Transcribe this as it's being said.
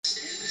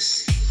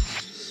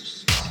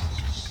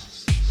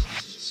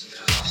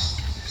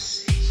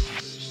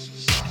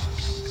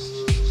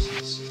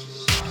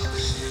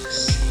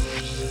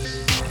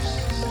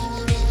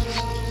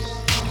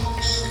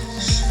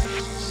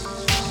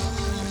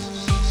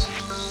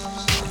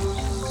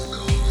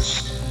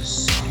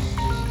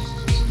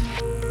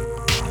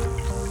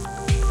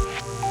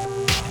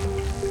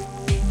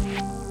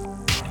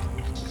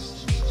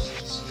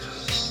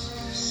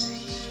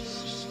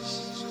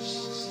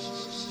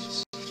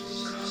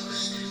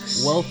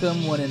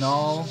Welcome, one and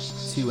all,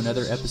 to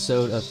another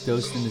episode of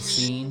Ghost in the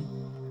Scene.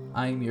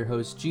 I'm your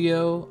host,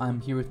 Gio.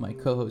 I'm here with my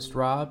co-host,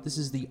 Rob. This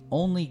is the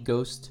only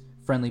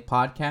ghost-friendly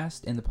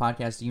podcast in the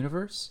podcast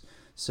universe.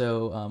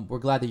 So we're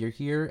glad that you're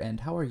here.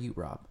 And how are you,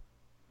 Rob?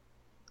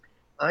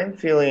 I'm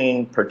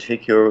feeling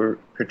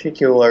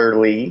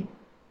particularly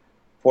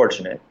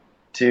fortunate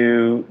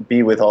to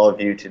be with all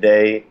of you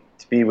today,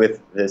 to be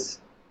with this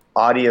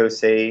audio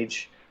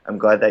sage. I'm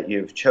glad that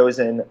you've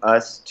chosen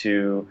us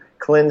to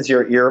cleanse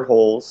your ear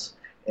holes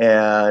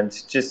and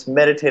just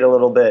meditate a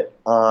little bit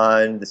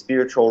on the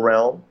spiritual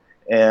realm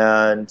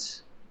and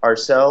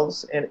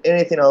ourselves and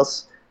anything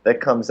else that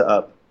comes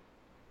up.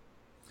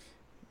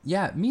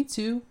 Yeah, me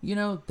too. You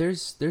know,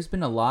 there's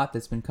been a lot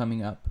that's been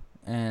coming up,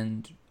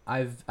 and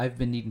I've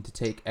been needing to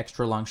take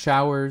extra long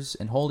showers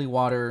in holy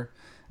water.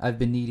 I've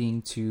been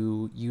needing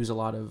to use a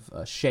lot of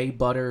shea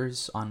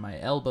butters on my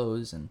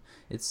elbows, and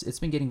it's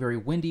been getting very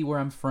windy where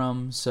I'm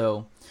from.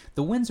 So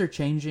the winds are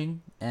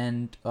changing,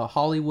 and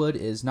Hollywood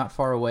is not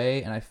far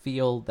away, and I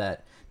feel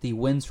that the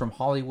winds from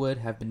Hollywood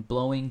have been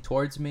blowing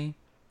towards me.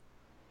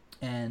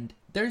 And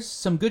there's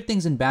some good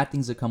things and bad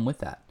things that come with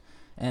that.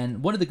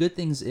 And one of the good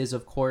things is,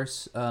 of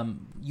course,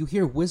 you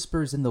hear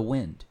whispers in the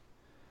wind,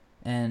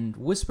 and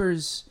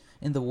whispers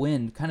in the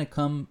wind kind of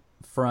come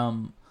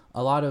from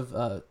a lot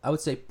of, I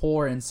would say,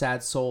 poor and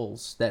sad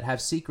souls that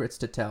have secrets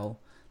to tell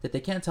that they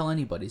can't tell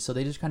anybody. So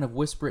they just kind of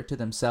whisper it to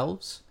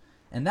themselves,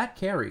 and that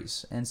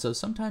carries. And so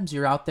sometimes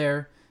you're out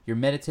there, you're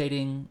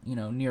meditating,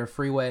 near a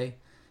freeway,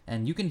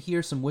 and you can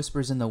hear some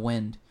whispers in the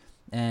wind.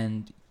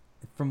 And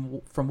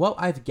from what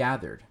I've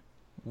gathered,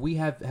 we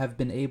have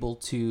been able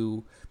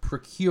to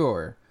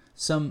procure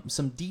some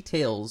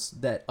details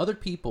that other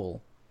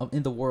people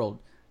in the world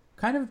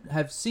kind of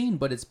have seen,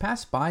 but it's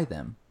passed by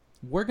them.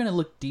 We're going to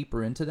look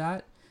deeper into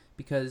that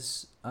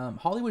because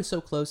Hollywood is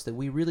so close that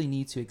we really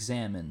need to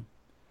examine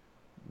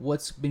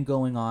what's been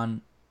going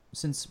on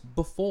since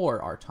before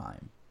our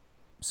time.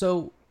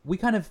 So we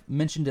kind of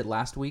mentioned it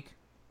last week.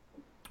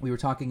 We were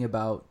talking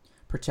about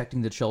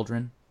protecting the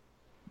children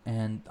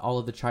and all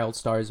of the child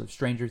stars of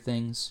Stranger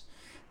Things.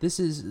 This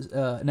is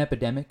an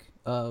epidemic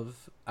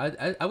of,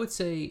 I would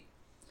say,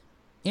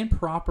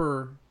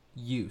 improper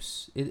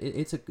use.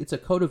 It's a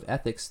code of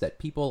ethics that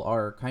people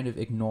are kind of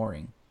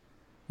ignoring.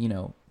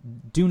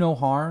 Do no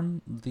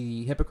harm.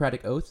 The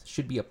Hippocratic Oath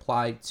should be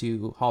applied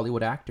to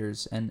Hollywood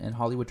actors and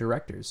Hollywood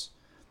directors,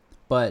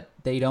 but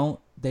they don't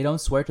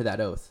swear to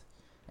that oath,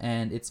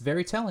 and it's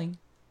very telling.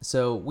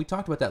 So we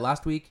talked about that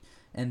last week,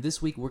 and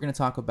this week we're going to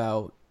talk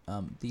about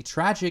the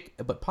tragic,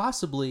 but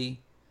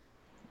possibly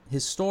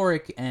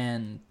historic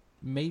and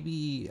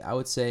maybe I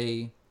would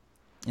say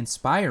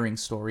inspiring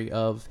story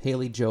of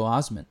Haley Joel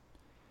Osment,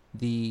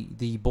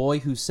 the boy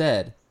who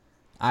said,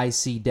 "I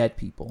see dead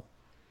people."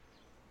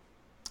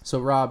 So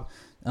Rob,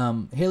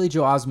 Haley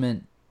Joel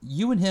Osment,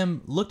 you and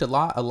him looked a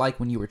lot alike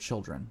when you were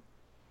children.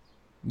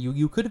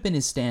 You could have been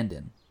his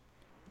stand-in,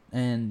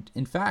 and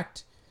in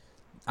fact,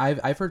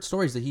 I've heard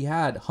stories that he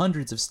had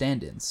hundreds of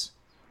stand-ins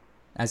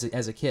as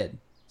a kid.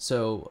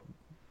 So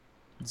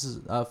this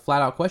is a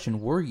flat out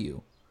question: were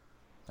you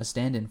a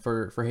stand-in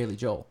for Haley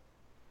Joel?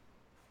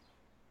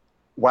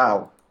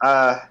 Wow.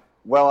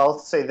 Well, I'll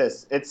say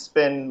this. It's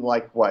been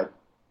like, what,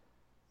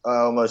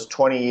 almost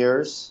 20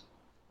 years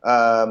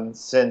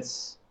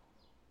since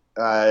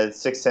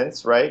Sixth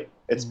Sense, right?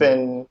 It's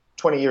been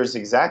 20 years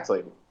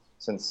exactly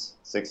since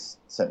Sixth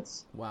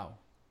Sense Wow.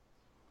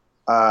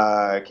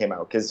 came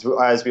out. Because,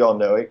 as we all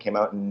know, it came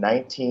out in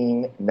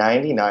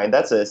 1999.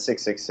 That's a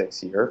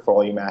 666 year for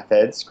all you math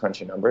heads,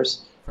 crunching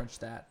numbers. French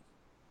that.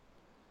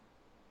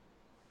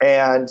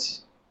 And,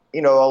 a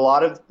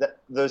lot of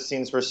those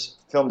scenes were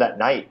filmed at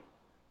night,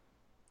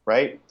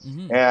 right?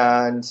 Mm-hmm.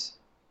 And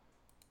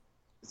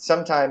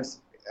sometimes,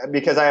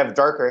 because I have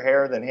darker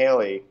hair than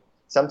Haley,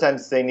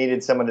 sometimes they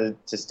needed someone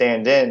to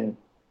stand in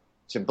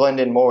to blend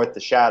in more with the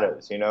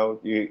shadows.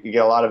 You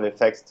get a lot of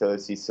effects to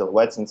see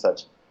silhouettes and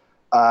such.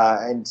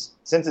 And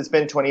since it's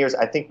been 20 years,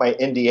 I think my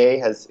NDA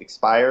has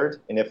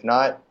expired. And if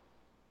not,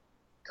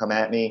 come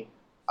at me.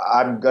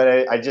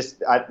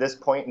 At this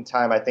point in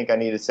time, I think I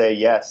need to say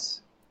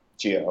yes,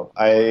 Gio.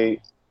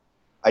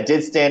 I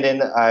did stand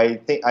in. I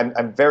think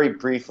I'm very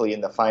briefly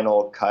in the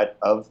final cut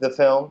of the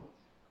film,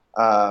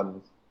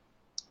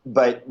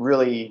 but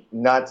really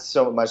not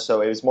so much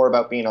so. It was more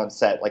about being on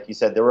set. Like you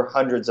said, there were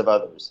hundreds of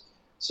others.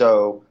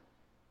 So,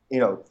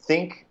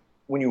 think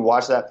when you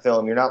watch that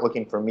film, you're not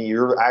looking for me.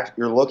 You're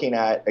looking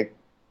at a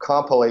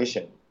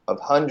compilation of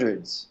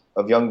hundreds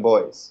of young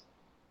boys.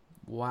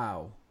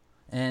 Wow.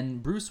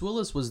 And Bruce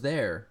Willis was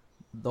there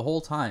the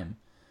whole time,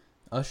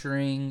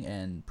 ushering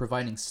and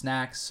providing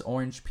snacks,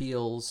 orange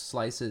peels,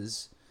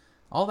 slices,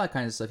 all that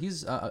kind of stuff.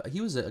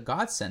 He was a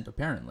godsend,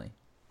 apparently.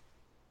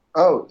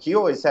 Oh, he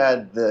always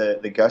had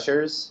the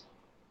gushers,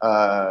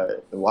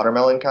 the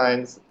watermelon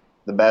kinds,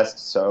 the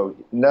best. So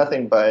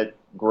nothing but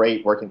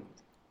great working,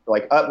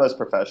 like utmost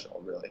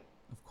professional, really.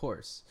 Of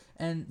course.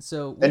 And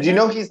so And do you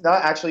know he's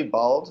not actually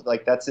bald?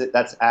 Like that's it.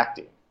 That's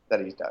acting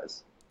that he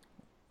does.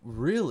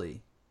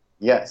 Really?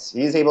 Yes,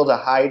 he's able to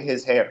hide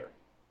his hair.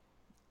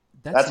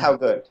 That's That's how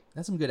good.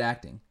 That's some good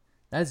acting.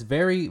 That is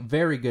very,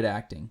 very good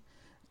acting.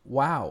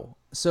 Wow.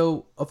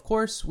 So of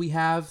course we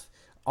have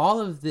all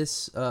of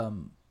this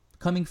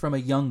coming from a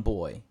young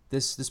boy.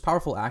 This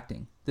powerful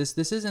acting.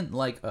 This isn't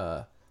like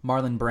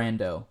Marlon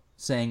Brando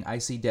saying "I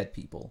see dead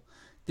people."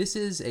 This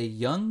is a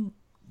young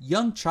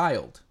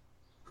child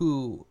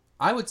who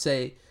I would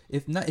say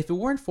if it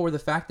weren't for the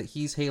fact that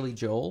he's Haley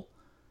Joel,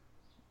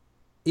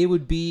 it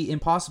would be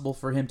impossible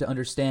for him to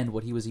understand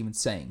what he was even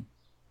saying.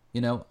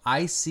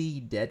 I see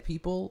dead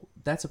people.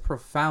 That's a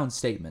profound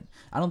statement.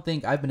 I don't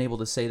think I've been able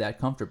to say that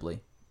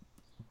comfortably.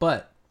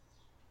 But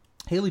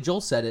Haley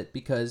Joel said it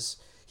because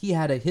he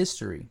had a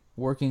history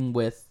working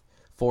with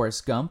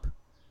Forrest Gump,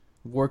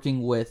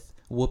 working with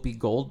Whoopi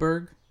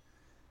Goldberg,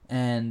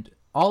 and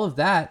all of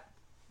that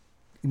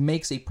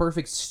makes a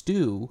perfect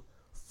stew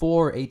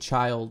for a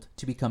child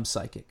to become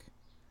psychic.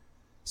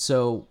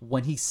 So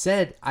when he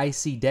said, "I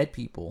see dead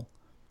people,"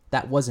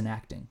 that wasn't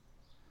acting.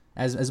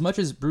 As much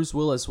as Bruce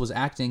Willis was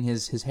acting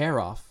his hair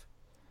off,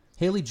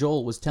 Haley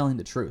Joel was telling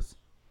the truth.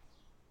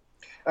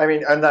 I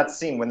mean, and that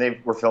scene when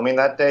they were filming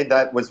that day,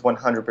 that was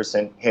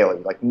 100%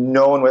 Haley. Like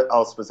no one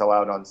else was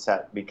allowed on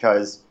set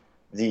because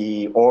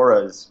the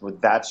auras were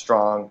that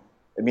strong.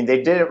 I mean,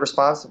 they did it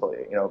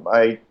responsibly.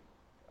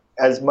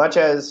 As much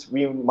as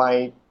we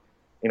might,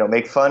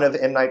 make fun of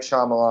M. Night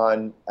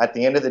Shyamalan, at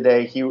the end of the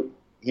day,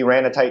 he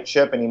ran a tight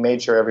ship and he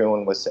made sure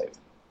everyone was safe.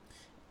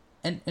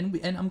 And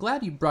I'm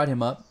glad you brought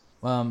him up.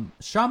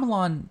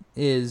 Shyamalan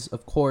is,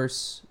 of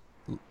course,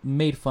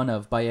 made fun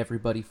of by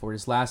everybody for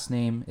his last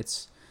name.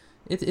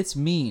 It's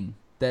mean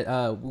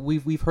that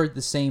we've heard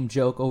the same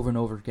joke over and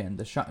over again.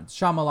 The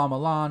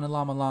Shyamalamalan,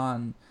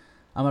 Lamalan.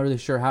 I'm not really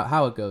sure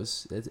how it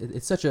goes.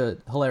 It's such a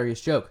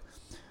hilarious joke.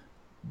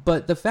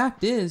 But the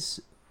fact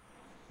is,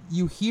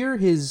 you hear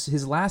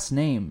his last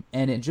name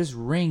and it just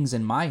rings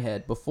in my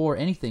head before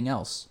anything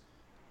else.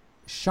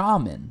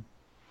 Shaman,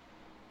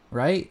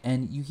 right?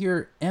 And you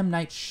hear M.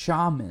 Night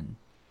Shyamalan.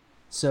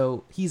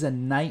 So he's a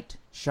night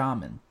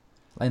shaman.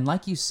 And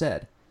like you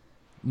said,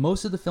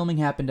 most of the filming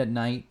happened at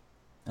night.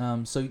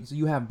 So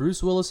you have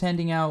Bruce Willis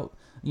handing out,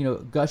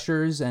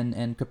 gushers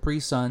and Capri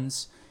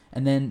Suns.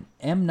 And then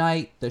M.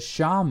 Night, the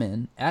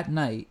shaman, at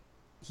night,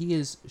 he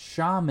is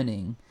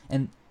shamaning.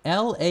 And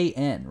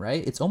Lan,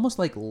 right? It's almost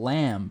like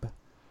lamb,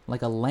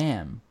 like a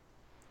lamb,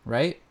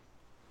 right?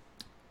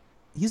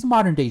 He's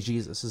modern day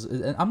Jesus.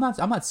 I'm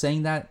not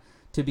saying that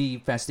to be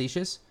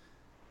facetious.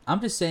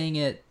 I'm just saying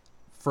it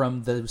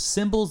from the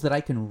symbols that I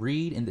can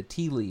read in the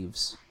tea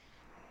leaves.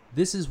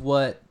 This is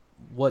what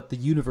the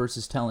universe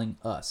is telling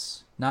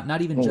us.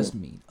 Not even just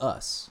me,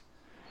 us.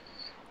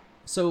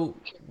 So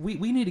we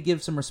need to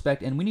give some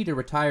respect, and we need to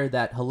retire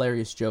that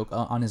hilarious joke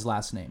on his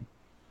last name.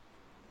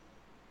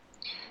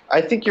 I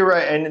think you're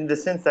right, and in the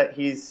sense that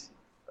he's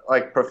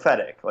like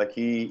prophetic, like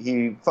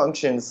he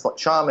functions.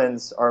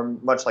 Shamans are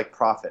much like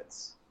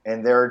prophets,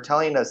 and they're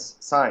telling us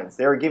signs.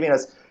 They're giving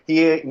us.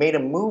 He made a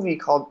movie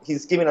called.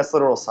 He's giving us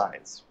literal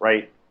signs,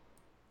 right?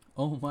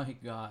 Oh my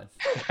God!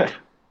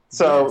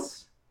 So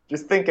yes.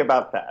 Just think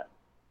about that.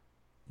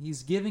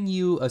 He's giving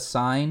you a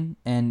sign,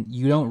 and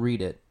you don't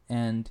read it,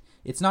 and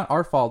it's not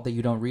our fault that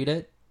you don't read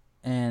it,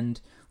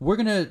 and we're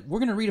gonna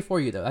read it for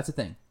you though. That's the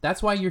thing.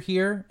 That's why you're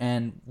here,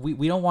 and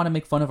we don't want to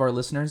make fun of our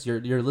listeners.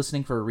 You're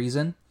listening for a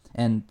reason,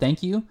 and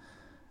thank you.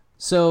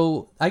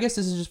 So I guess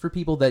this is just for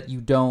people that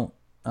you don't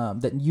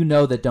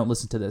that don't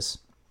listen to this.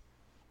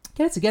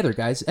 Get it together,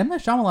 guys. M.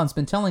 Night Shyamalan's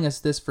been telling us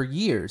this for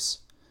years,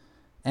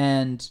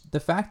 and the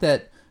fact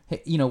that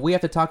we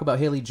have to talk about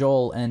Haley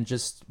Joel and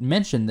just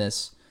mention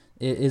this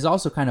is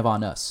also kind of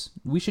on us.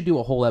 We should do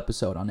a whole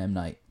episode on M.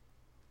 Night,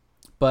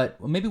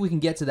 but maybe we can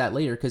get to that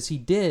later because he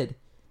did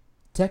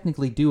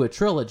technically do a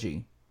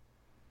trilogy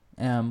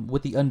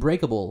with the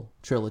Unbreakable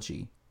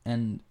trilogy,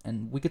 and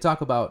we could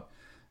talk about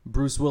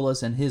Bruce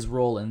Willis and his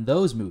role in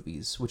those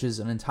movies, which is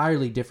an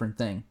entirely different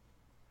thing.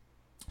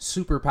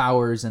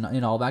 Superpowers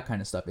and all that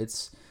kind of stuff.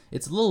 It's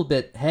a little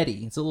bit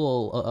heady. It's a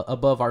little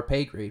above our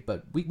pay grade,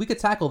 but we could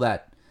tackle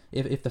that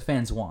if the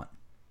fans want.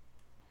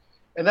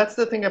 And that's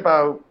the thing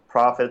about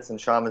prophets and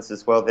shamans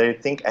as well. They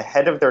think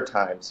ahead of their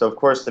time. So of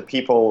course the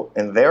people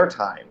in their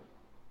time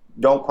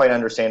don't quite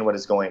understand what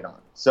is going on.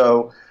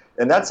 So,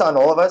 and that's on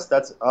all of us.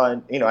 That's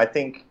on, I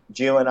think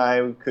Gio and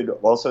I could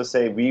also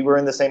say we were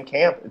in the same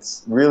camp.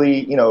 It's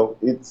really,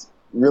 it's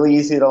really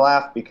easy to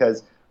laugh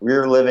because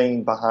we're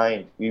living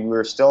behind. We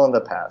were still in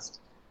the past.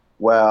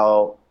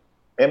 Well,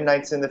 M.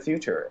 Night's in the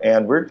future,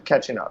 and we're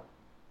catching up.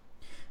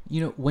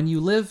 When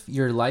you live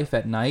your life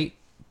at night,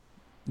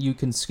 you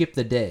can skip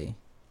the day,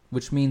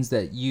 which means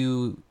that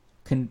you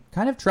can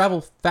kind of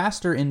travel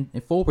faster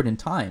forward in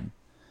time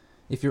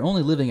if you're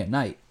only living at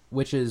night,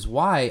 which is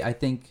why I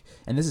think,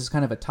 and this is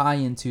kind of a tie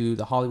into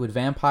the Hollywood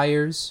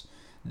vampires,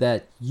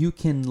 that you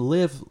can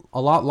live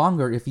a lot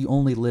longer if you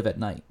only live at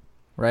night,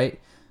 right?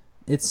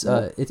 It's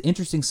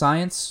interesting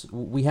science.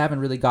 We haven't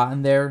really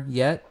gotten there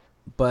yet,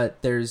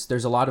 but there's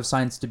a lot of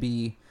science to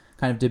be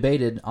kind of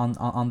debated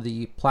on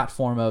the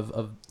platform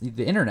of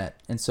the internet,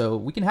 and so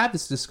we can have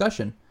this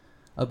discussion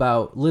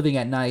about living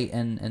at night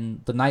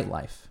and the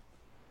nightlife.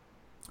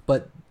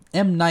 But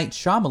M. Night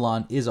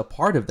Shyamalan is a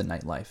part of the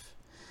nightlife.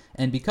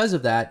 And because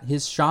of that,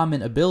 his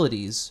shaman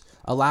abilities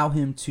allow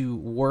him to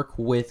work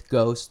with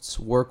ghosts,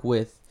 work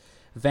with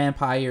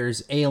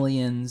vampires,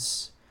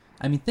 aliens.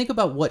 I mean, think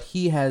about what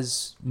he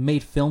has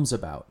made films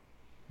about,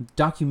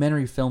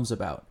 documentary films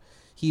about.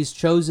 He's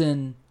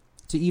chosen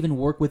to even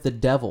work with the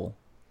devil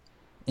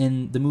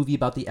in the movie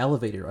about the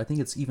elevator. I think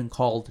it's even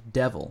called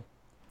Devil.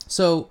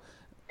 So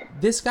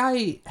this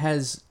guy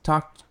has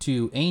talked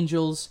to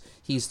angels,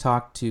 he's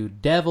talked to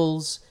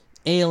devils,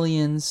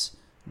 aliens,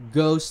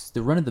 ghosts,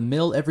 the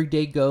run-of-the-mill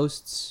everyday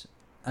ghosts.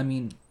 I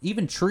mean,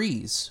 even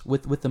trees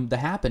with the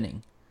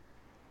happening.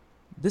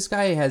 This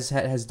guy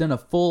has done a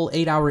full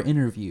 8-hour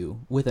interview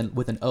with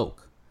an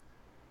oak,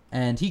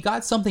 and he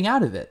got something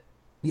out of it,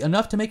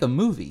 enough to make a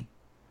movie.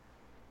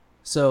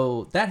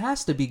 So that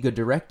has to be good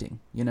directing,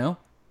 you know,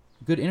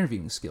 good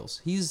interviewing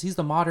skills. He's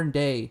the modern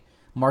day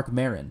Mark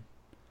Maron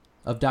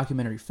of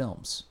documentary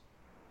films,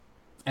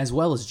 as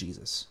well as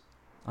Jesus.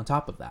 On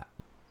top of that,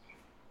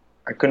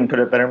 I couldn't put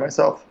it better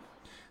myself.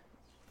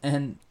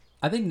 and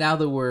I think now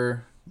that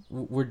we're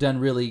done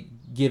really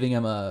giving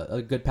him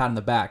a good pat on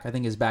the back, I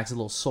think his back's a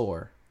little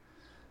sore.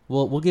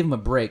 We'll give him a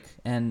break,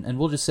 and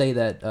we'll just say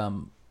that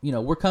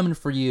we're coming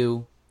for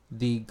you,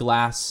 the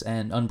Glass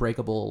and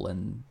Unbreakable,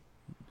 and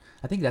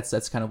I think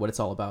that's kind of what it's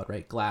all about,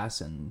 right?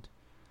 Glass and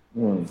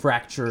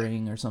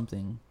fracturing or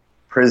something.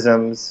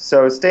 Prisms.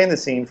 So stay in the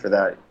scene for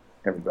that,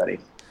 everybody.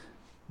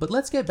 But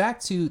let's get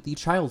back to the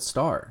child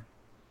star,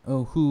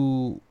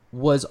 who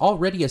was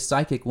already a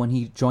psychic when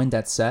he joined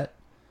that set.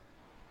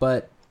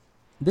 But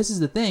this is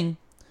the thing,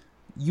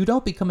 you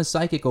don't become a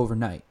psychic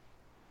overnight.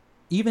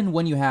 Even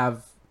when you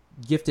have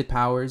gifted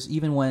powers,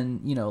 even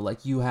when,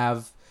 you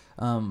have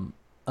an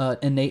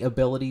innate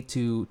ability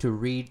to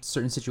read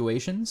certain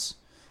situations,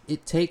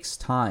 it takes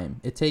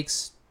time. It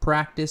takes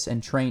practice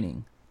and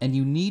training. And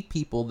you need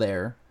people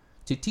there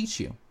to teach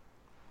you.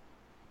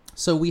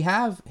 So we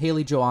have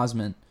Haley Joel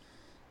Osment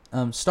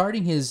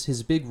starting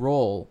his big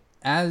role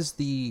as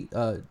the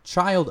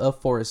child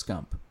of Forrest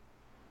Gump.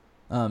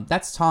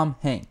 That's Tom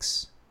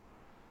Hanks.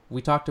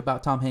 We talked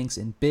about Tom Hanks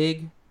in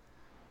Big.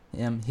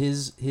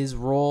 His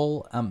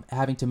role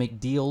having to make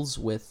deals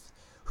with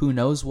who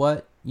knows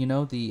what,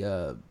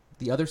 the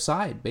other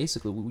side,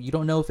 basically. You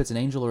don't know if it's an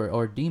angel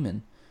or a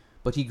demon.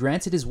 But he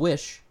granted his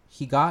wish.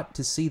 He got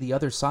to see the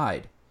other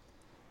side.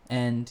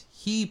 And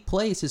he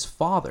plays his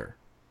father.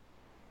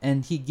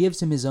 And he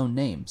gives him his own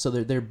name. So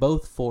they're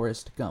both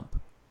Forrest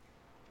Gump.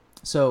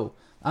 So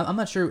I'm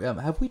not sure.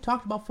 Have we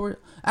talked about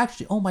Forrest?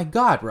 Actually, oh my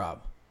God,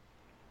 Rob.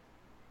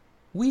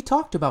 We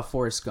talked about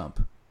Forrest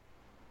Gump.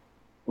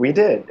 We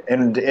did.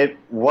 And it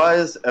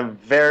was a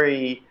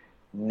very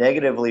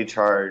negatively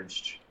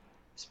charged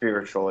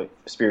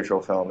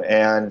spiritual film.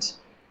 And,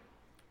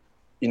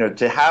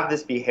 to have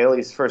this be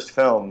Haley's first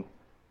film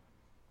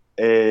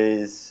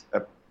is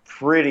a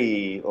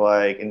pretty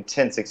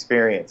intense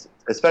experience,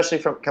 especially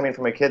coming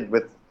from a kid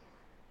with,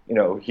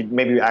 he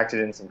maybe acted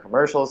in some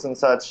commercials and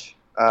such.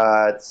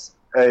 That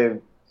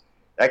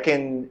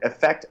can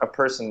affect a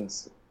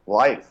person's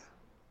life.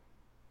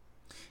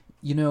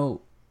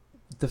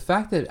 The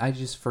fact that I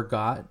just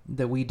forgot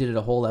that we did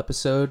a whole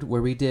episode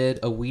where we did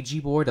a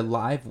Ouija board, a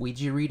live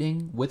Ouija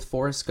reading with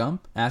Forrest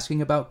Gump,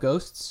 asking about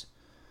ghosts.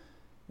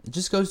 It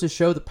just goes to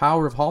show the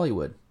power of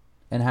Hollywood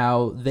and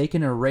how they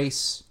can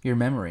erase your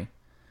memory.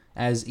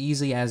 As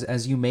easy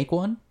as you make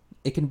one,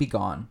 it can be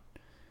gone.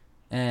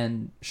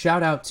 And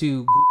shout out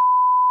to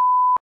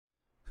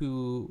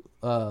who,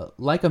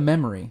 like a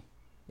memory,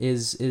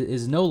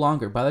 is no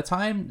longer. By the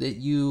time that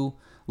you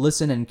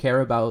listen and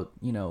care about,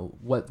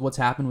 what's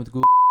happened with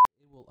Google,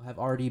 it will have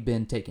already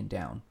been taken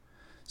down.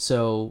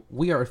 So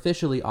we are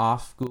officially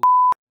off Google,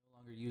 no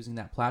longer using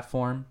that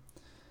platform.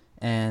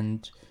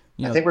 And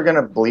I think we're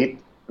gonna bleep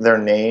their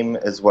name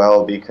as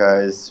well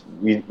because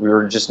we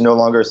were just no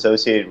longer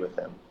associated with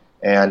them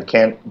and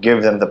can't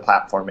give them the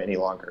platform any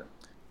longer.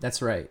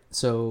 That's right.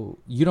 So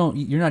you're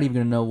not even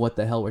gonna know what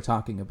the hell we're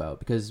talking about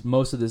because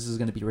most of this is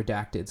gonna be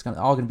redacted. It's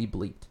all gonna be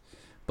bleeped.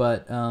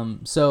 But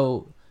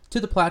so to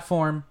the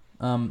platform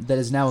that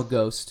is now a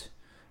ghost,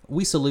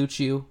 we salute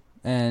you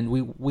and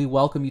we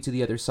welcome you to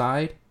the other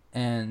side,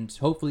 and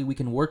hopefully we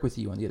can work with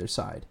you on the other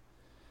side.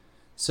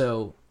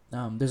 So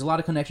there's a lot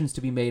of connections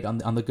to be made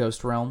on the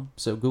ghost realm.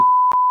 So Google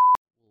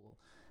will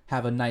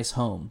have a nice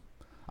home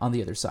on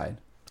the other side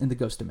in the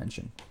ghost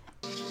dimension.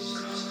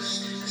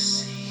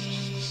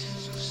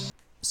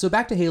 So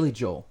back to Haley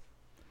Joel.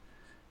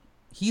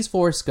 He's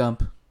Forrest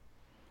Gump,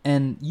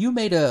 and you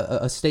made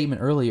a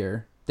statement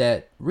earlier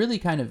that really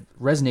kind of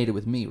resonated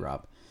with me,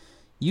 Rob.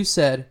 You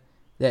said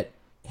that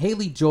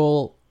Haley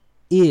Joel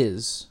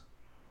is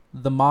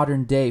the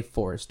modern day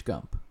Forrest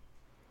Gump.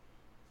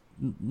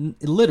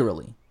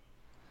 Literally.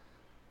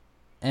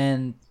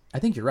 And I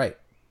think you're right.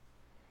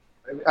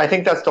 I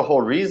think that's the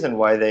whole reason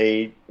why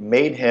they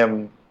made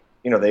him,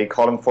 they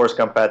called him Forrest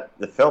Gump at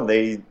the film.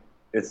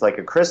 It's like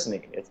a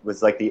christening. It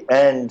was like the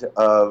end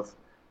of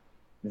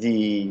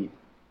the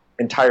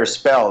entire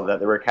spell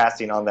that they were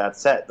casting on that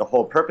set. The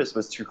whole purpose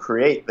was to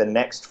create the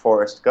next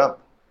Forrest Gump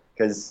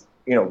because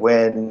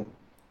when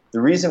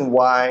the reason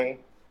why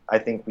I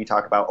think we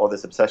talk about all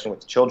this obsession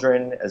with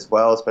children as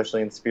well,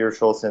 especially in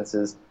spiritual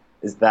senses,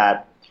 is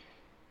that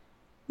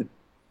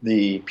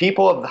the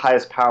people of the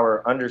highest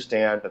power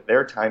understand that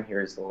their time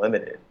here is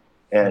limited,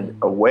 and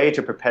a way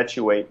to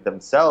perpetuate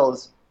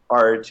themselves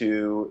are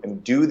to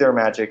imbue their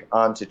magic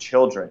onto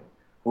children,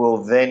 who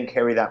will then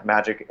carry that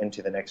magic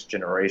into the next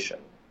generation.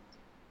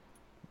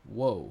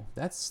 Whoa,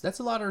 that's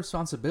a lot of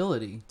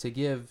responsibility to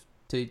give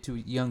to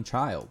a young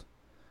child,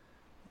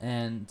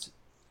 and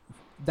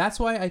that's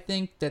why I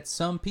think that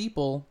some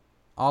people,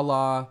 a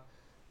la,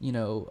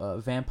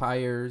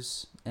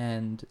 vampires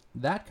and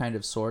that kind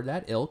of sort,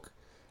 that ilk,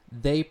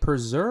 they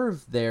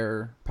preserve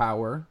their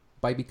power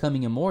by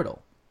becoming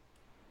immortal.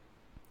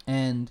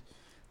 And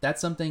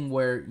that's something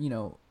where,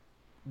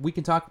 we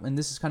can talk, and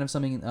this is kind of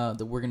something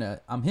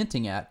that I'm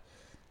hinting at.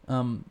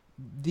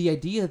 The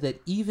idea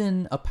that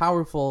even a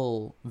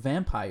powerful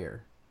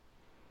vampire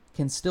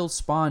can still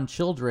spawn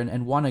children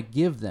and want to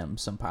give them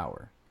some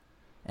power.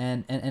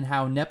 And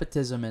how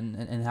nepotism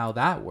and how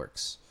that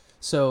works.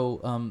 So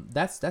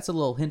that's a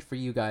little hint for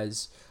you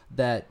guys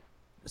that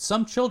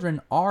some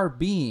children are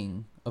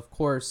being, of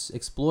course,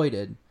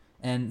 exploited,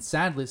 and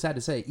sad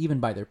to say, even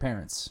by their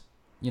parents.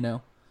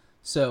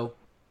 So.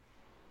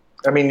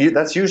 I mean,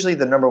 that's usually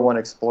the number one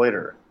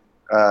exploiter.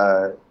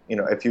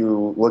 If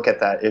you look at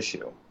that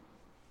issue.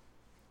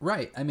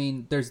 Right. I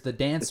mean, there's the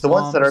dance. It's the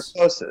ones that are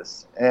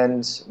closest,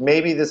 and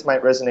maybe this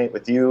might resonate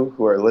with you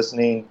who are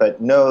listening, but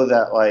know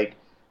that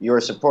you're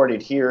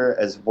supported here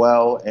as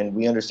well, and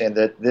we understand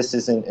that this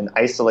isn't an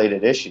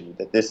isolated issue,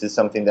 that this is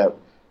something that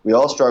we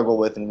all struggle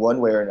with in one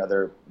way or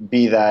another,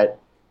 be that,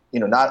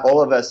 not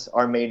all of us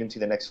are made into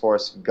the next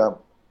Forrest Gump.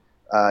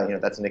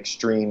 That's an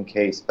extreme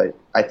case, but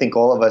I think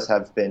all of us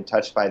have been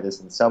touched by this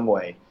in some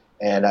way,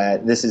 and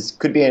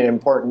could be an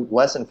important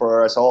lesson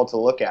for us all to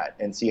look at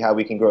and see how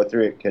we can grow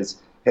through it, because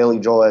Haley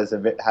Joel has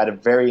had a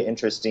very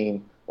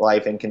interesting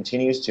life and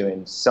continues to,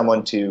 and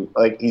someone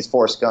he's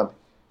Forrest Gump.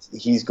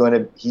 He's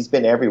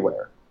been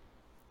everywhere.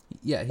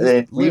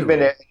 Yeah,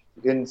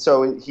 and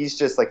so he's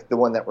just the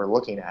one that we're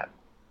looking at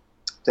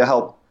to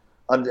help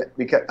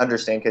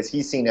understand, because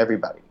he's seen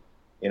everybody.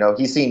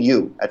 He's seen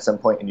you at some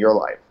point in your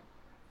life.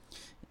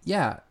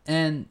 Yeah,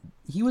 and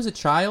he was a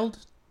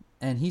child,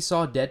 and he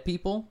saw dead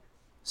people.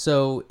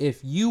 So if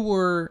you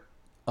were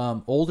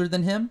older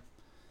than him,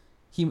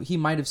 he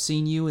might have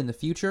seen you in the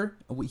future.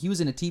 He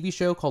was in a TV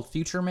show called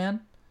Future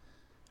Man,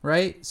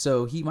 right?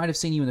 So he might have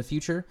seen you in the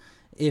future.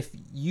 If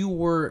you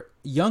were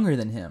younger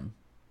than him,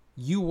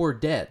 you were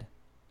dead.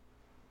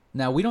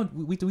 Now, we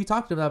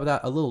talked about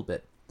that a little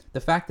bit. The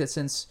fact that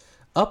since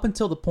up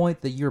until the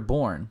point that you're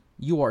born,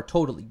 you are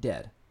totally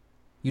dead.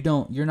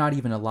 You're not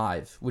even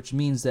alive, which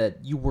means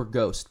that you were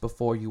ghost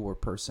before you were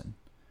person,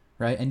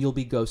 right? And you'll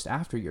be ghost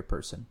after you're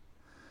person.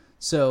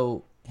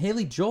 So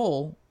Haley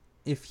Joel,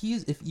 if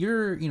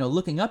you're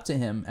looking up to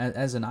him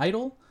as an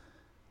idol,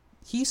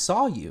 he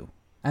saw you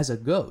as a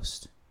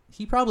ghost.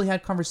 He probably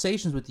had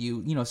conversations with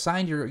you,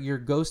 signed your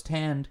ghost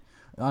hand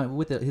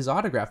with his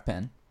autograph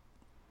pen.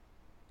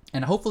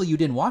 And hopefully you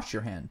didn't wash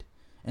your hand.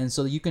 And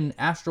so you can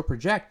astral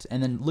project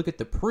and then look at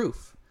the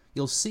proof.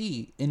 You'll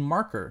see in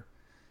marker,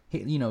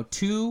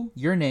 to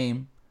your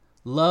name,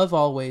 love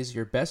always,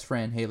 your best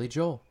friend, Haley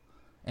Joel.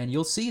 And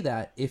you'll see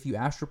that if you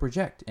astral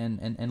project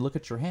and look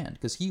at your hand,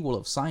 because he will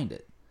have signed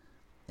it.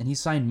 And he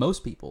signed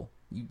most people.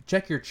 You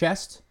check your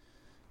chest,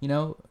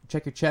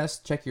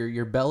 check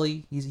your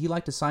belly. He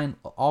liked to sign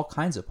all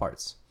kinds of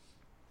parts.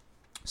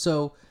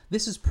 So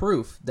this is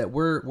proof that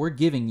we're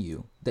giving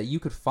you that you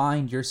could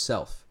find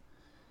yourself,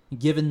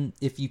 given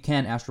if you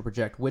can astral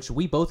project, which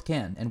we both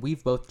can, and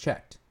we've both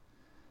checked.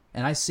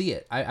 And I see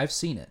it. I've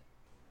seen it.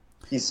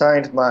 He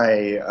signed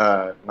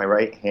my my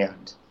right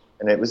hand,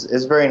 and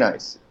it's very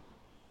nice.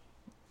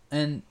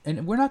 And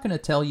we're not going to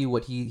tell you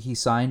what he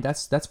signed.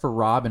 That's for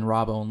Rob and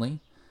Rob only.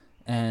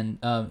 And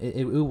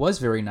it was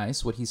very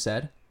nice what he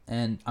said.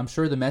 And I'm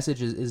sure the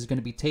message is going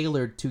to be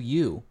tailored to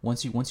you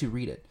once you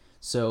read it.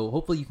 So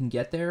hopefully you can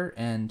get there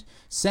and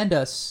send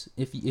us,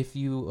 if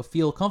you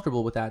feel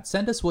comfortable with that,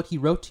 send us what he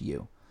wrote to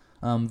you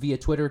via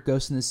Twitter,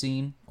 Ghost in the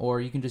Scene, or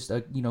you can just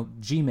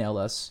Gmail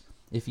us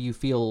if you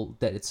feel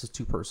that it's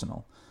too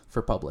personal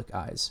for public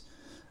eyes.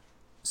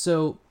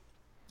 So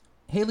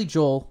Haley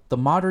Joel, the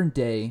modern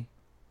day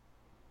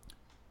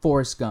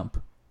Forrest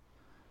Gump,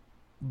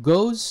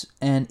 goes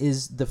and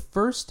is the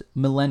first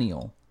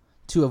millennial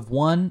to have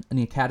won an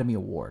Academy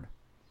Award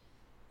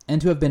and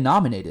to have been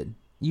nominated.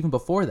 Even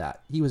before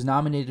that, he was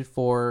nominated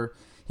for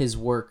his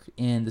work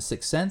in The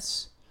Sixth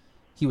Sense.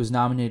 He was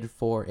nominated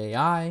for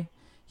AI.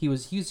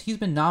 He's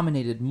been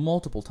nominated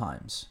multiple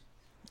times,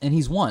 and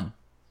he's won.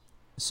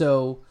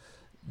 So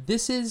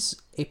this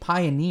is a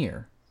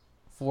pioneer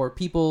for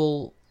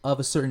people of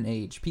a certain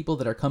age, people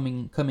that are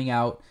coming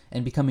out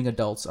and becoming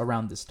adults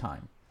around this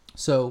time.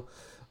 So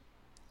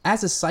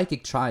as a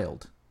psychic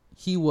child,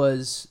 he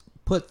was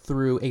put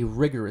through a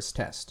rigorous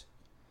test,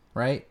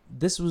 right?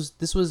 This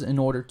was in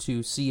order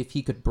to see if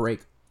he could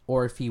break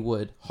or if he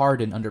would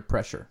harden under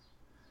pressure.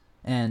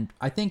 And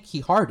I think he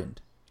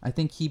hardened. I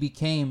think he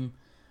became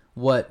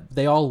what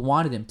they all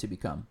wanted him to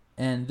become.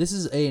 And this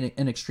is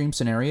an extreme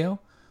scenario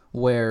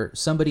where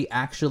somebody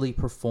actually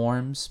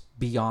performs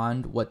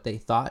beyond what they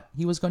thought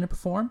he was going to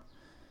perform.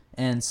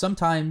 And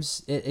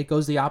sometimes it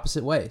goes the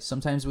opposite way.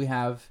 Sometimes we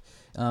have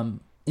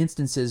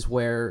instances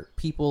where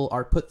people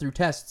are put through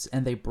tests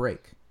and they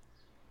break.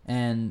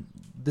 And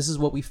this is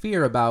what we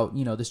fear about,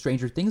 the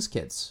Stranger Things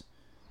kids.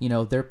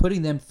 They're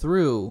putting them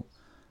through,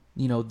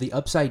 the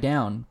upside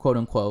down, quote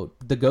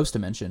unquote, the ghost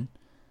dimension.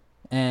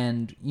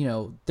 And,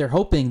 they're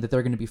hoping that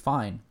they're going to be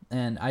fine.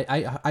 And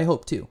I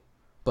hope too.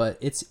 But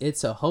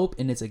it's a hope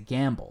and it's a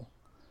gamble.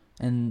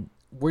 And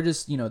we're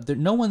just,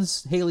 no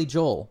one's Haley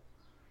Joel,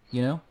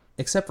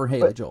 except for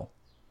Haley Joel.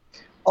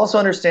 Also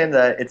understand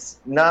that it's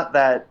not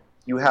that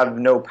you have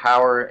no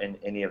power in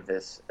any of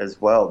this as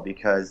well,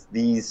 because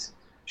these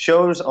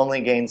shows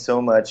only gain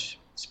so much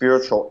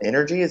spiritual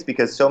energy is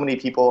because so many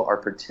people are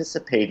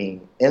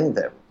participating in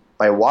them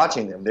by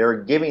watching them. They're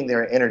giving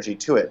their energy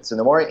to it. So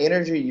the more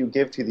energy you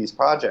give to these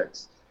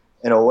projects,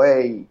 in a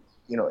way,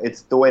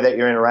 it's the way that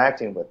you're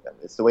interacting with them.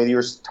 It's the way that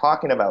you're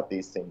talking about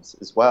these things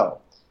as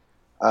well.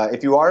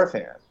 If you are a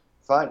fan,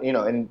 fine,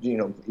 and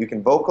you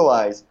can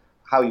vocalize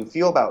how you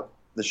feel about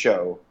the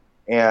show,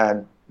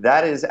 and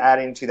that is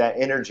adding to that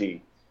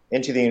energy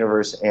into the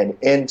universe and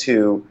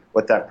into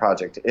what that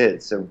project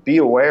is. So be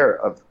aware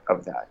of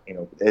that.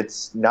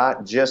 It's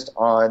not just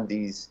on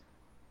these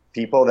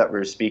people that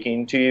we're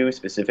speaking to you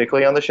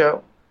specifically on the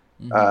show,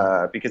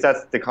 because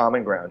that's the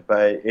common ground.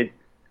 But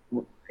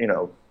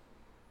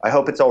I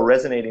hope it's all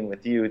resonating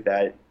with you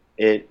that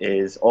it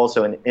is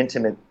also an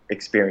intimate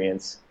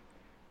experience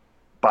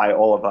by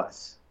all of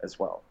us as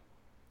well.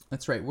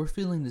 That's right. We're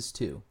feeling this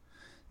too.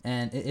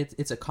 And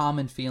it's a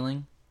common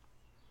feeling.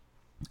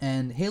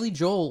 And Haley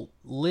Joel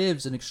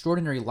lives an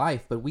extraordinary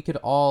life, but we could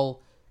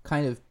all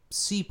kind of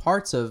see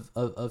parts of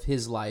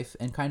his life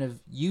and kind of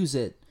use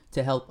it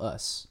to help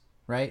us,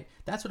 right?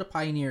 That's what a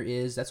pioneer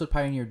is. That's what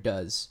Pioneer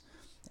does.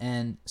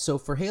 And so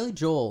for Haley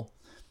Joel,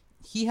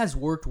 he has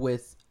worked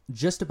with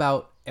just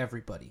about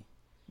everybody.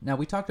 Now,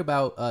 we talked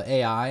about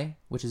AI,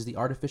 which is the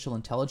Artificial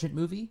Intelligent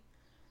movie,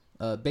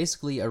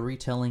 basically a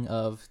retelling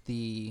of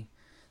the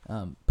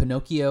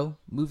Pinocchio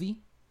movie.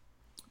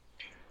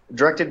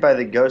 Directed by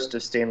the ghost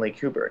of Stanley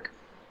Kubrick.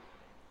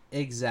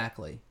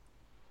 Exactly.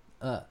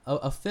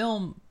 A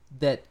film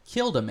that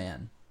killed a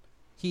man.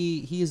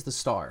 He is the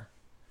star,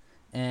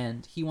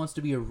 and he wants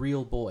to be a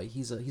real boy.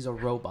 He's a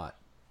robot.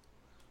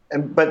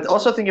 But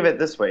also think of it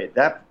this way: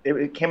 that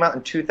it came out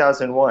in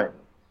 2001.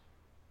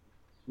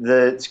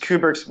 It's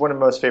Kubrick's one of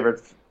the most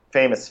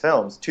famous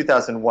films,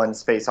 2001: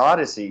 Space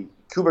Odyssey.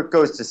 Kubrick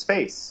goes to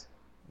space.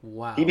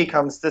 Wow. He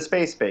becomes the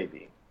space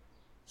baby.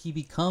 He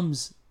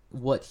becomes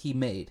what he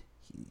made.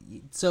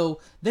 So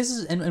this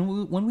is,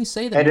 when we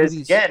say that, and movies,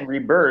 is again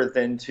rebirthed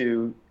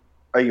into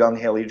a young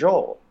Haley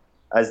Joel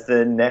as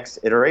the next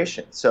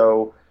iteration.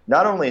 So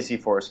not only is he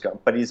Forrest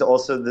Gump, but he's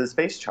also the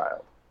space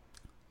child.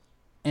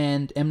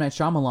 And M. Night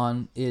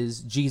Shyamalan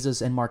is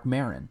Jesus and Mark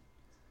Maron.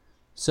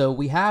 So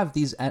we have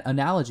these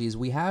analogies.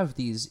 We have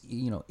these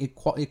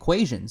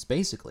equations.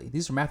 Basically,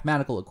 these are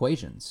mathematical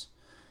equations,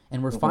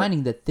 and we're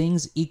finding that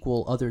things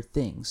equal other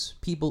things.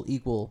 People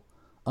equal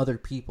other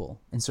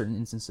people in certain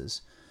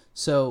instances.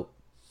 So,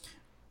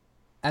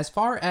 as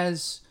far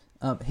as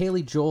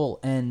Haley Joel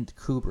and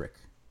Kubrick,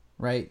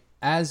 right?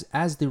 As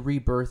the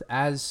rebirth,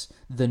 as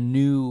the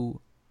new,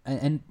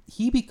 and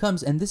he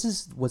becomes, and this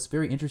is what's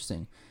very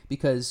interesting,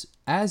 because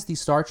as the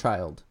Star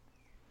Child,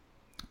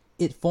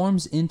 it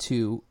forms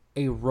into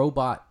a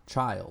robot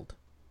child,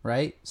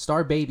 right?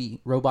 Star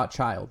baby, robot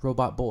child,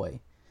 robot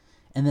boy.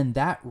 And then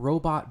that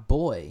robot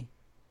boy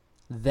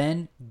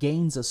then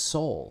gains a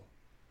soul,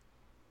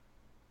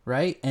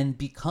 right? And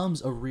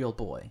becomes a real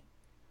boy.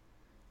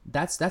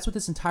 That's what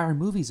this entire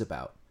movie's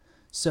about.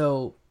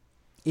 So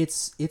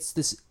it's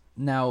this.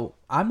 Now,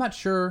 I'm not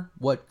sure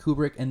what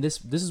Kubrick, and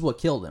this is what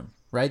killed him,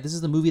 right? This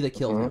is the movie that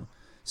killed him.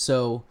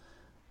 So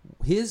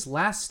his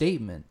last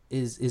statement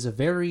is a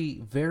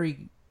very,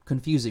 very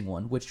confusing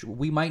one, which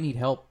we might need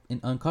help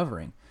in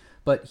uncovering.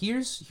 But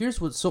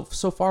here's what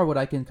so far what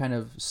I can kind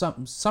of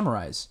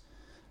summarize.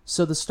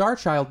 So the Star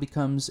Child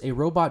becomes a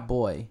robot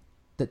boy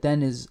that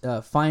then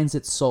finds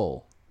its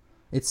soul.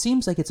 It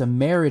seems like it's a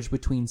marriage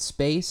between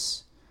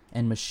space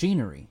and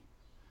machinery,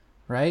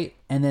 right?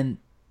 And then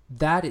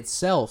that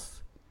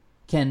itself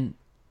can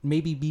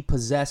maybe be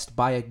possessed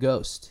by a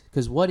ghost,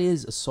 because what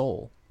is a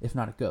soul if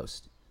not a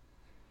ghost?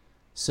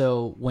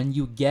 So when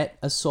you get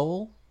a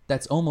soul,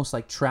 that's almost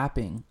like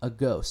trapping a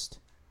ghost.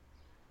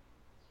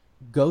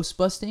 Ghost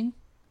busting,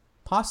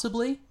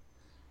 possibly.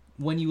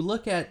 When you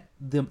look at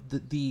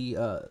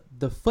the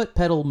foot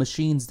pedal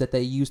machines that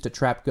they used to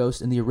trap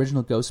ghosts in the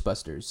original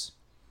Ghostbusters,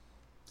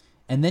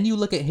 and then you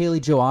look at Haley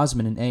Joel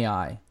Osment in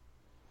AI,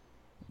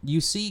 you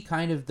see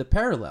kind of the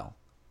parallel.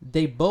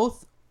 They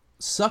both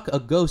suck a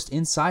ghost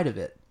inside of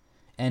it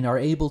and are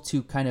able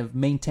to kind of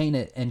maintain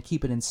it and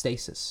keep it in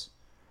stasis,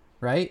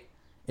 right?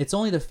 It's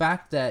only the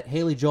fact that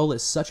Haley Joel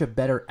is such a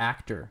better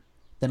actor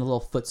than a little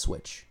foot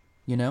switch,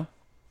 you know?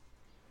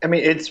 I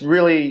mean, it's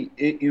really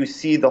you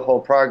see the whole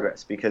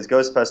progress because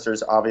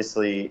Ghostbusters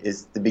obviously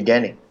is the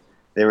beginning.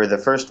 They were the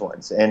first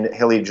ones, and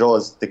Haley Joel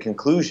is the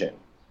conclusion.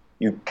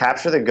 You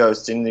capture the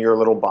ghost in your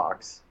little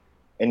box,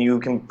 and you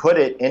can put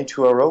it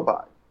into a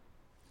robot.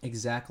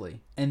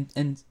 Exactly.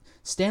 And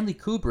Stanley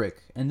Kubrick,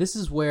 and this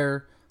is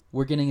where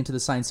we're getting into the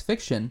science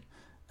fiction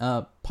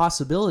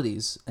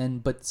possibilities.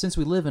 And but since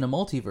we live in a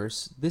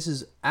multiverse, this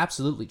is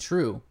absolutely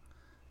true.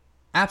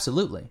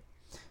 Absolutely.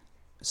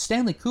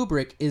 Stanley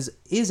Kubrick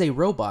is a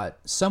robot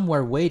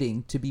somewhere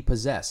waiting to be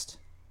possessed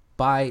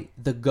by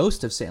the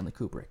ghost of Stanley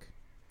Kubrick.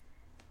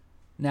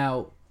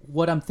 Now,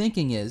 what I'm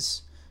thinking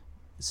is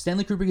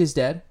Stanley Kubrick is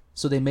dead,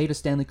 so they made a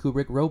Stanley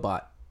Kubrick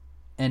robot.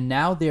 And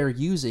now they're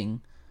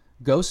using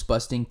ghost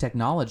busting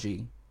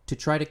technology to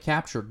try to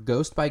capture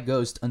ghost by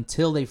ghost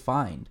until they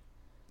find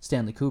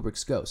Stanley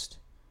Kubrick's ghost,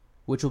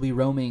 which will be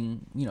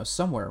roaming,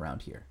 somewhere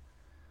around here.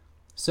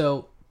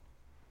 So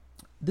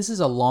this is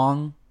a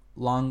long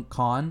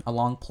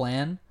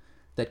plan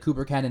that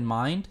Kubrick had in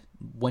mind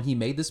when he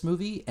made this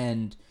movie.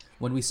 And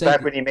when we say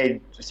Back when he made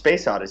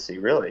Space Odyssey,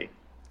 really.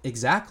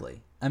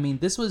 exactly, I mean,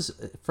 this was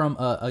from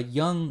a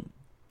young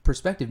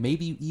perspective,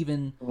 maybe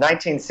even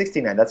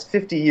 1969. That's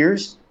 50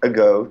 years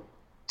ago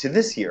to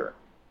this year.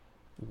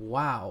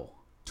 wow,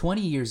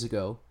 20 years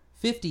ago,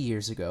 50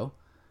 years ago,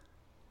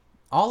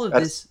 all of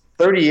That's this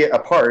 30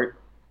 apart.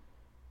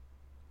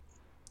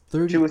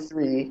 30 2 or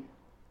 3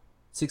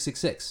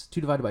 666.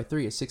 2 divided by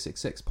 3 is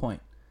 666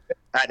 point.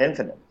 ad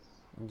infinitum.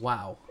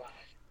 Wow.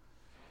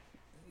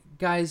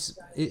 Guys,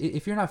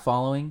 if you're not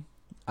following,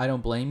 I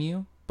don't blame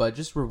you, but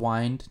just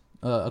rewind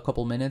a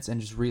couple minutes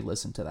and just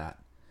re-listen to that,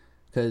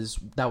 because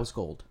that was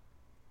gold.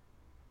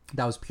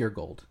 That was pure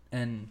gold.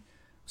 And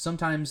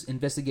sometimes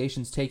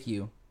investigations take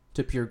you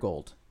to pure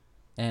gold,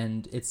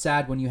 and it's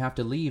sad when you have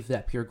to leave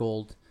that pure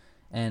gold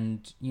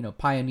and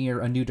pioneer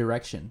a new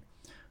direction.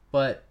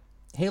 But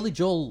Haley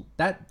Joel,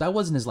 that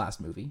wasn't his last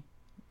movie.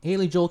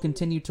 Haley Joel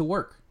continued to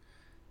work,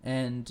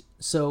 and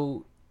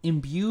so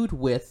imbued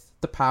with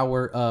the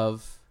power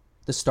of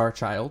the Star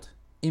Child,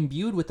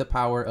 imbued with the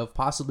power of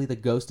possibly the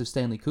ghost of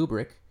Stanley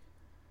Kubrick,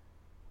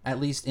 at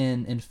least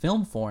in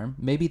film form.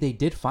 Maybe they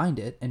did find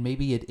it, and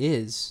maybe it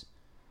is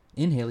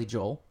in Haley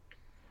Joel.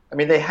 I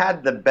mean, they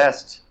had the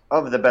best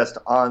of the best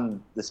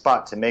on the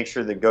spot to make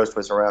sure the ghost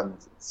was around,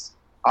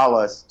 a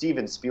la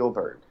Steven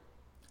Spielberg.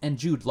 And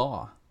Jude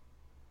Law.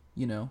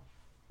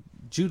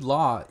 Jude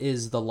Law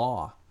is the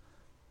law.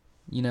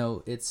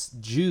 It's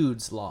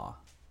Jude's law.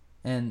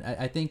 And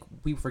I think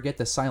we forget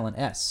the silent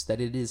S, that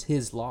it is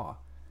his law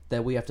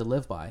that we have to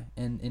live by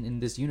in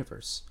this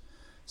universe.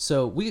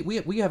 So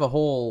we have a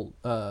whole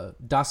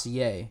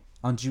dossier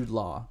on Jude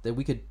Law that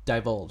we could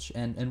divulge,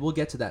 and we'll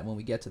get to that when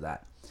we get to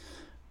that.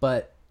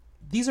 But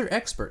these are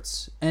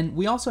experts. And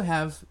we also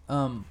have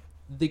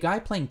the guy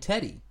playing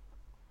Teddy.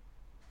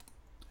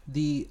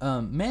 The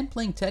man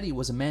playing Teddy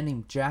was a man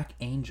named Jack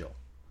Angel.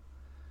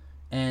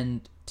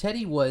 And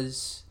Teddy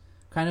was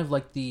kind of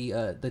like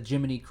the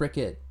Jiminy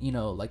Cricket,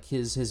 like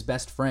his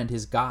best friend,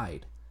 his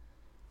guide.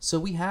 So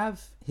we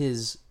have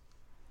his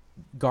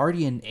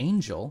guardian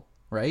angel,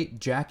 right,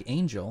 Jack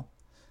Angel,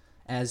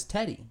 as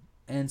Teddy.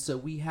 And so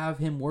we have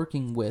him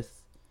working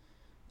with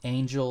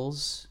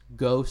angels,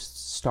 ghosts,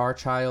 star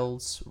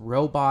childs,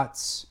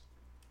 robots,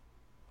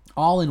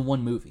 all in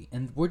one movie.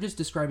 And we're just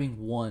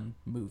describing one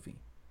movie.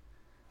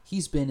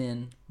 He's been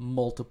in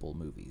multiple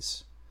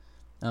movies.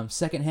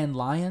 Secondhand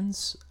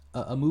Lions,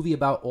 a movie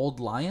about old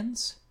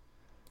lions,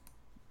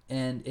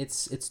 and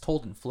it's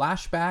told in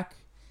flashback.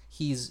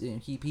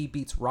 He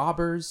beats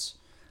robbers.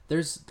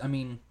 There's, I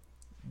mean,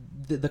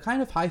 the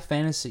kind of high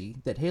fantasy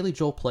that Haley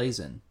Joel plays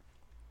in,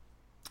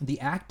 the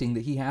acting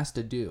that he has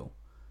to do,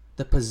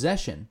 the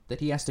possession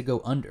that he has to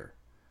go under,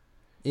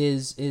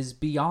 is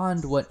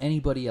beyond what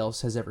anybody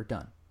else has ever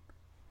done.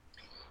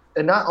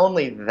 And not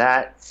only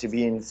that, to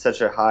be in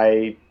such a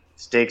high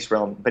stakes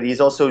realm, but he's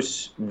also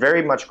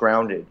very much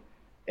grounded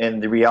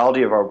in the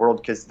reality of our world,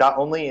 because not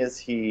only is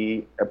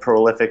he a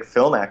prolific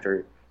film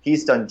actor,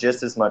 he's done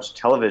just as much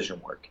television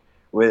work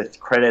with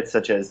credits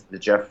such as The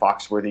Jeff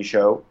Foxworthy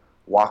Show,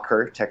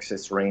 Walker,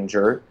 Texas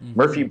Ranger,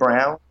 Murphy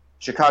Brown,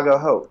 Chicago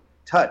Hope,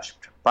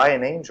 Touched by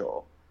an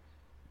Angel,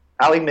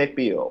 Ally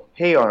McBeal,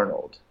 Hey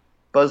Arnold,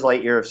 Buzz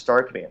Lightyear of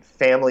Star Command,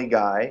 Family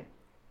Guy,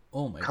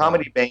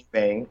 Comedy Bang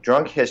Bang,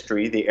 Drunk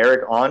History, The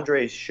Eric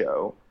Andres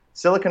Show,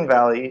 Silicon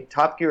Valley,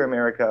 Top Gear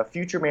America,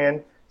 Future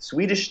Man,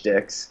 Swedish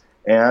Dicks,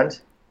 and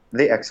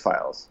The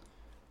X-Files.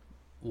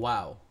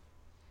 Wow.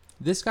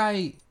 This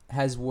guy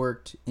has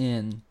worked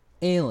in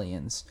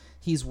Aliens.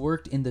 He's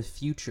worked in the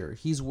future.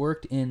 He's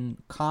worked in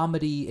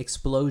comedy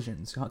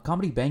explosions.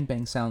 Comedy Bang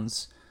Bang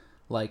sounds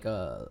like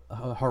a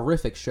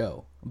horrific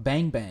show.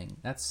 Bang Bang,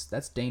 that's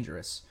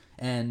dangerous.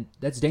 And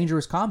that's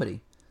dangerous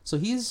comedy. So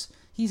he's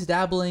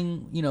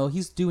dabbling,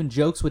 he's doing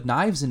jokes with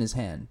knives in his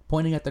hand,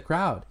 pointing at the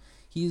crowd.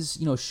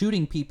 He's,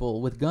 shooting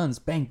people with guns,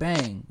 bang,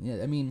 bang.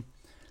 I mean,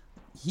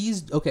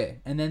 he's, okay.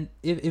 And then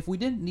if we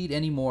didn't need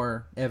any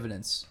more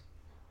evidence,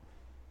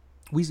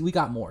 we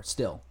got more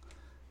still.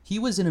 He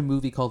was in a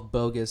movie called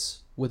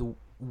Bogus with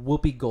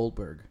Whoopi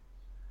Goldberg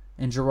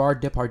and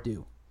Gerard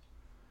Depardieu.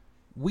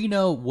 We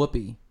know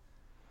Whoopi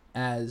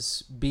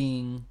as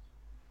being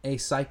a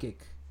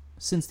psychic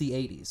since the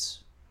 80s.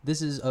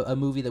 This is a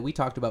movie that we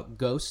talked about,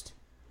 Ghost,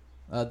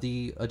 a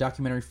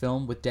documentary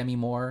film with Demi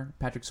Moore,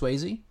 Patrick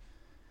Swayze.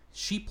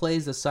 She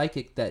plays the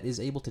psychic that is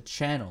able to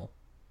channel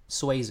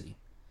Swayze.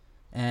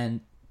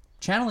 And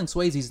channeling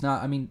Swayze's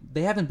not, I mean,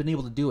 they haven't been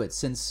able to do it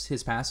since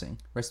his passing.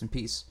 Rest in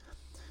peace.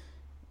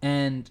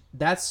 And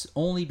that's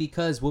only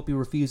because Whoopi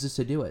refuses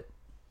to do it.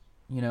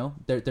 You know,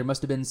 there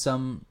must have been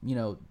some, you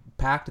know,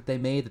 pact that they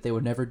made that they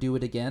would never do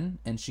it again,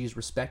 and she's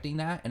respecting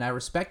that, and I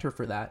respect her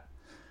for that.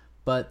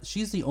 But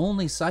she's the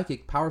only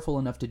psychic powerful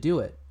enough to do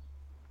it.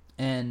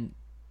 And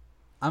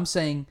I'm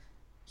saying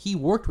he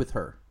worked with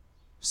her.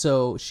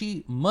 So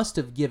she must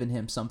have given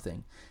him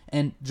something.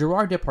 And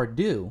Gerard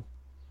Depardieu,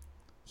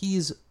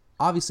 he's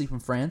obviously from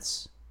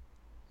France,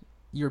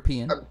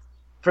 European.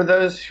 For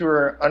those who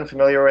are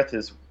unfamiliar with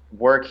his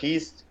work,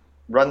 he's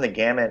run the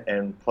gamut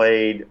and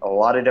played a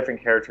lot of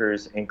different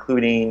characters,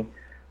 including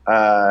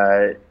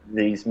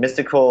these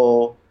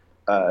mystical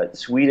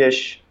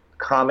Swedish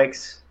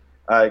comics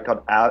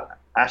called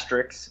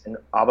Asterix and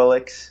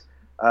Obelix.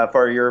 For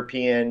our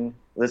European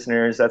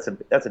listeners, that's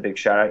a big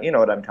shout out. You know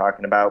what I'm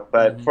talking about.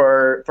 But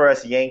for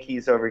us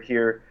Yankees over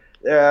here,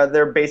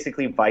 they're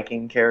basically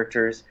Viking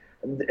characters.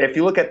 If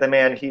you look at the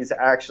man, he's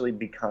actually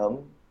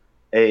become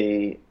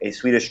a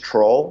Swedish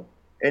troll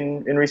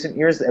in recent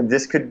years, and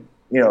this could,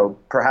 you know,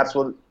 perhaps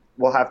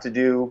we'll have to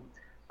do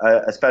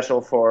a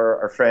special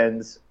for our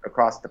friends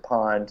across the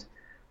pond,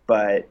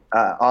 but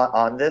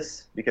on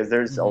this, because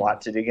there's a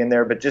lot to dig in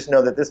there. But just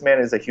know that this man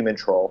is a human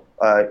troll.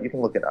 You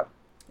can look it up.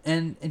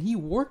 And he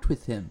worked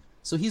with him.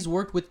 So he's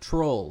worked with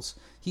trolls.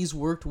 He's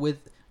worked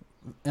with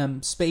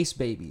space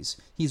babies.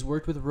 He's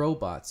worked with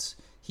robots.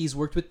 He's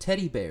worked with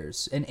teddy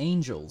bears and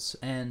angels.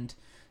 And,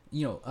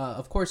 you know,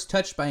 of course,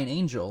 Touched by an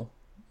Angel,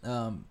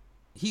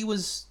 he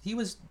was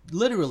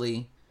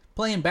literally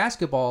playing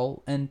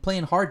basketball and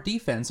playing hard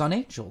defense on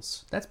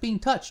angels. That's being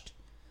touched.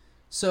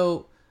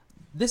 So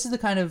this is the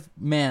kind of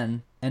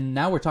man, and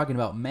now we're talking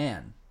about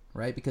man,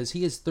 right? Because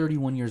he is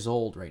 31 years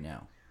old right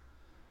now.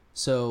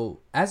 So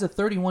as a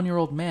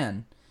 31-year-old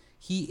man,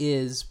 he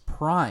is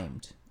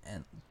primed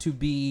and to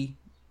be,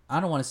 I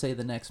don't want to say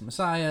the next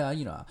Messiah,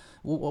 you know.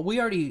 We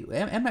already,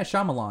 M. Night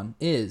Shyamalan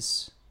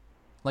is,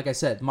 like I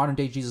said, modern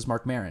day Jesus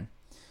Mark Maron.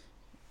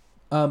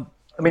 I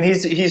mean,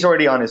 he's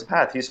already on his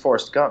path. He's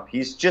Forrest Gump.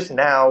 He's just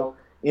now,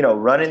 you know,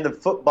 running the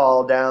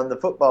football down the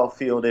football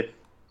field, if,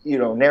 you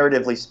know,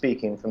 narratively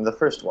speaking, from the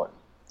first one.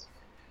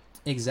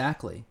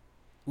 Exactly.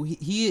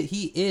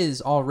 He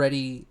is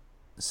already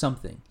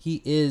something.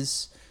 He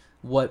is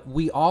what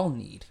we all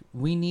need.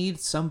 We need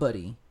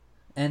somebody.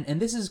 And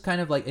this is kind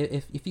of like,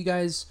 if you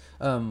guys,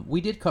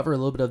 we did cover a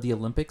little bit of the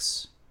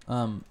Olympics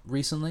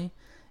recently,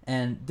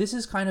 and this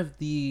is kind of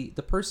the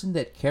person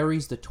that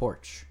carries the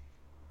torch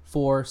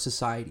for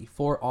society,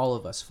 for all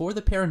of us, for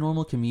the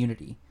paranormal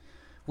community.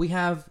 We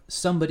have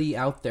somebody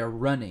out there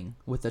running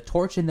with a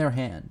torch in their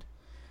hand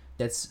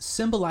that's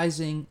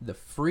symbolizing the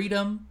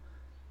freedom,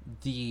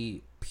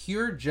 the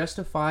pure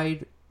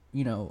justified,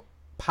 you know,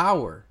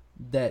 power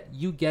that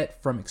you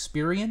get from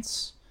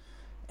experience,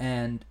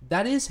 and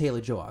that is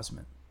Haley Joel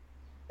Osment.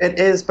 It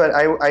is, but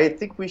I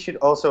think we should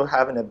also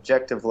have an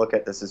objective look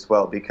at this as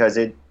well, because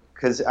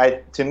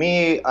to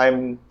me,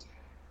 I'm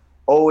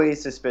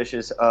always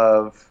suspicious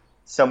of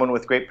someone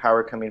with great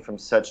power coming from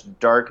such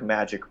dark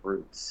magic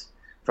roots,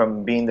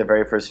 from being the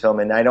very first film,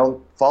 and I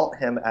don't fault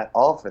him at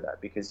all for that,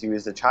 because he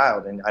was a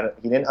child and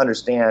he didn't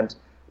understand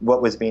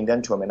what was being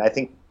done to him, and I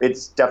think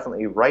it's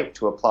definitely right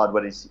to applaud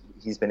what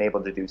he's been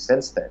able to do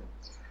since then.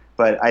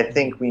 But I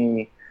think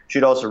we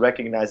should also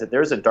recognize that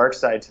there's a dark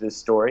side to this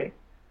story.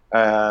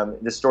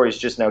 This story is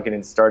just now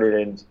getting started,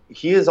 and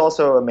he is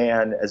also a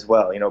man as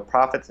well. You know,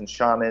 prophets and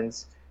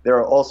shamans, there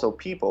are also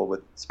people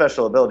with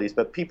special abilities,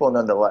 but people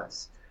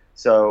nonetheless.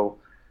 So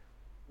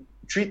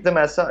treat them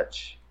as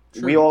such.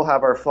 True. We all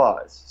have our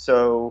flaws.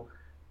 So,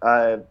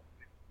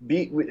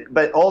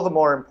 but all the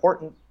more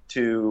important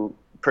to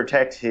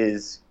protect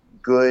his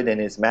good and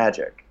his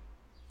magic.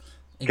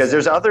 Because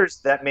there's others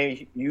that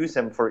may use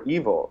him for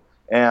evil.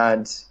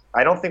 And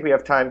I don't think we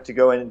have time to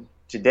go in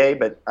today,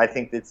 but I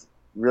think it's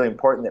really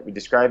important that we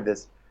describe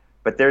this.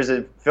 But there's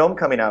a film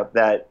coming out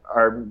that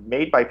are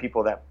made by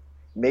people that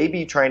may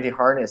be trying to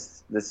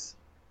harness this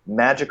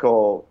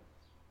magical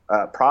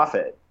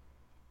prophet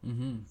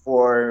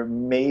for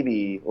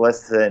maybe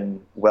less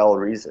than well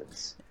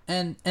reasons.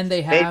 And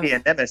they have maybe a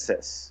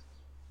nemesis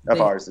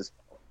of ours as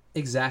well.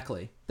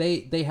 Exactly.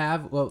 They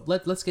have, well,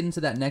 let's get into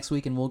that next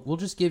week, and we'll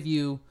just give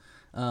you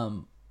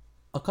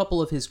a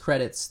couple of his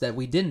credits that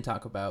we didn't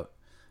talk about.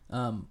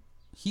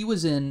 He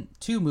was in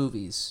 2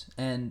 movies,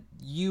 and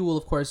you will,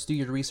 of course, do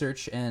your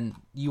research, and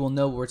you will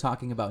know what we're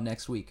talking about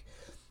next week.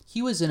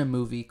 He was in a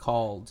movie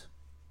called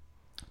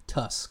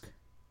Tusk,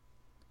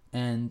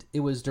 and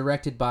it was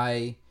directed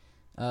by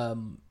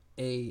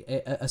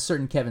a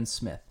certain Kevin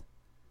Smith.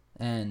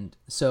 And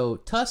so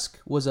Tusk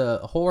was a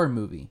horror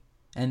movie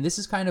And this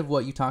is kind of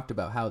what you talked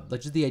about, how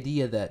like just the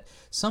idea that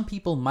some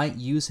people might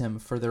use him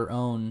for their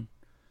own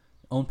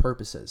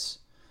purposes.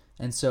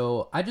 And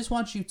so I just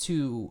want you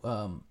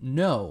to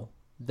know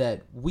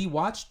that we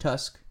watched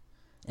Tusk,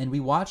 and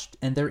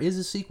there is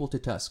a sequel to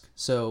Tusk.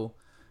 So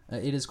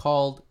it is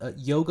called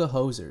Yoga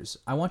Hosers.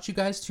 I want you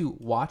guys to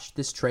watch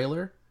this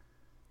trailer,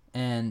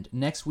 and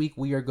next week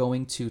we are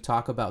going to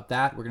talk about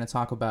that. We're going to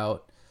talk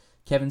about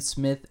Kevin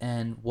Smith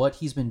and what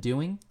he's been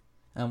doing.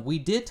 We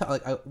did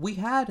talk, we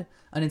had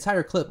an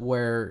entire clip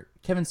where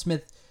Kevin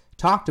Smith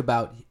talked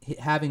about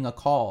having a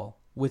call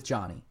with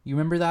Johnny. You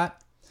remember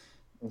that?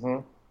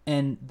 Mm-hmm.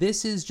 And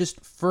this is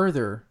just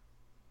further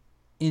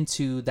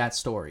into that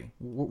story.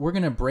 We're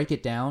gonna break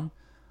it down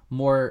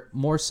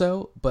more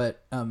so,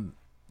 but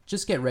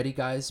just get ready,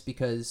 guys,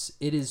 because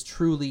it is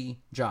truly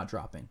jaw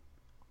dropping.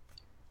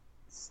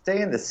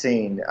 Stay in the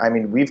scene. I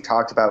mean, we've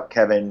talked about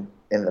Kevin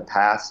in the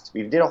past.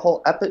 We named it a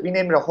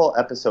whole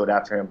episode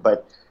after him,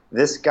 but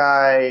this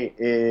guy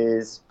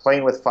is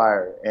playing with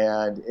fire,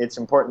 and it's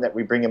important that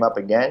we bring him up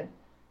again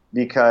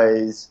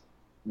because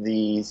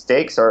the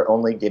stakes are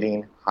only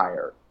getting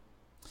higher.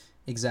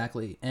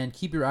 Exactly. And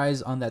keep your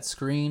eyes on that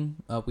screen.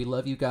 We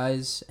love you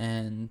guys,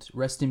 and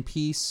rest in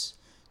peace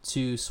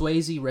to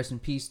Swayze. Rest in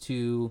peace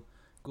to.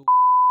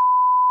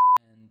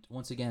 And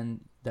once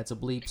again, that's a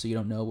bleep, so you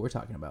don't know what we're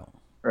talking about.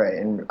 Right,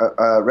 and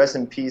rest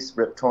in peace,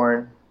 Rip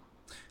Torn.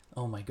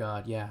 Oh my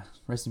God, yeah.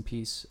 Rest in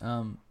peace.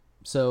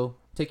 So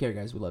take care,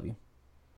 guys. We love you.